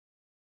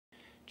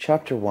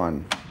Chapter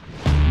 1.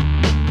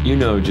 You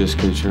know, just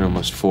because you're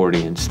almost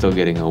 40 and still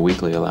getting a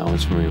weekly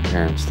allowance from your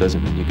parents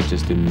doesn't mean you could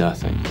just do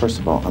nothing. First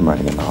of all, I'm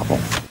writing a novel.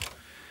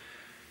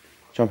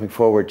 Jumping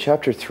forward,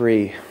 Chapter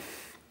 3.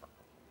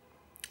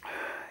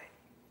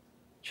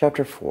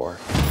 Chapter 4.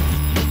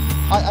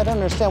 I don't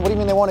understand. What do you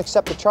mean they won't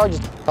accept the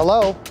charges?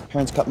 Hello?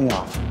 Parents cut me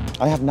off.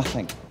 I have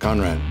nothing.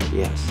 Conrad,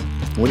 Yes.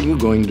 what are you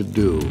going to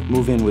do?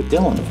 Move in with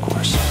Dylan, of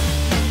course.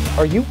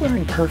 Are you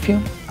wearing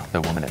perfume? The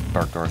woman at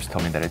Bergdorf's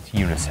told me that it's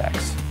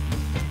unisex.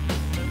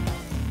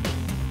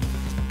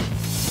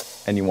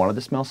 And you wanted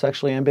to smell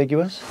sexually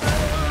ambiguous?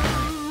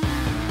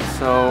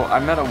 So, I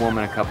met a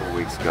woman a couple of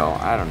weeks ago.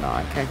 I don't know,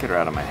 I can't get her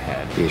out of my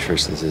head.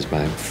 Beatrice, this is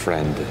my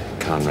friend,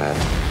 Conrad.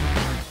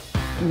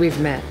 We've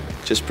met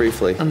Just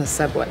briefly. on the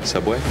subway.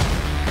 Subway?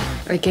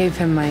 I gave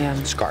him my,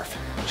 Scarf.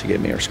 She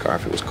gave me her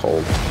scarf. It was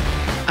cold.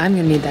 I'm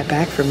gonna need that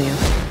back from you.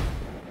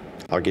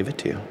 I'll give it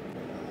to you.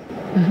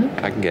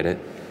 I can get it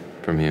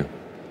from you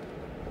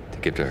to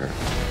give to her.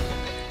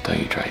 Don't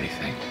you try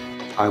anything.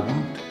 I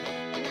won't.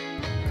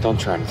 Don't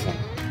try anything.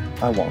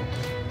 I won't.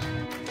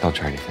 Don't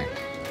try anything.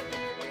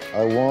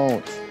 I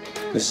won't.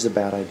 This is a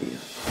bad idea.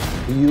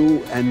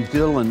 You and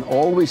Dylan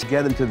always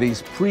get into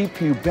these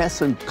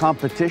prepubescent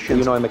competitions.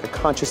 You know, I make a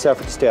conscious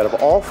effort to stay out of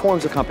all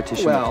forms of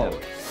competition Well,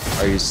 with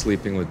him. Are you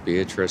sleeping with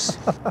Beatrice?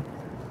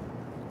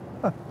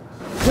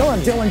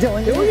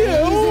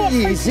 Dylan,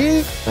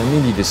 easy. I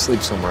need you to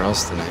sleep somewhere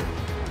else tonight.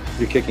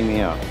 You're kicking me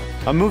out.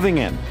 I'm moving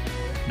in.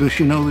 Does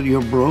she know that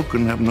you're broke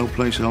and have no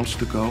place else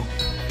to go?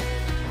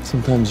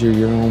 Sometimes you're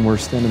your own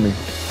worst enemy.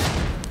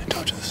 I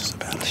told you this is a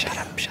bad idea. Shut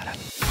up, shut up.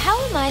 How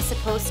am I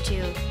supposed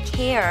to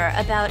care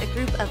about a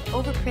group of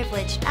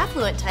overprivileged,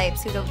 affluent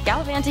types who go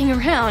gallivanting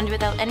around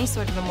without any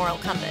sort of a moral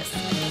compass?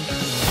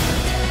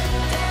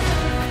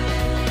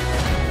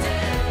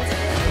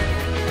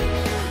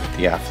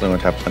 The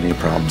affluent have plenty of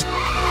problems.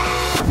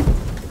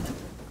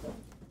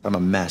 I'm a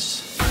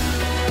mess.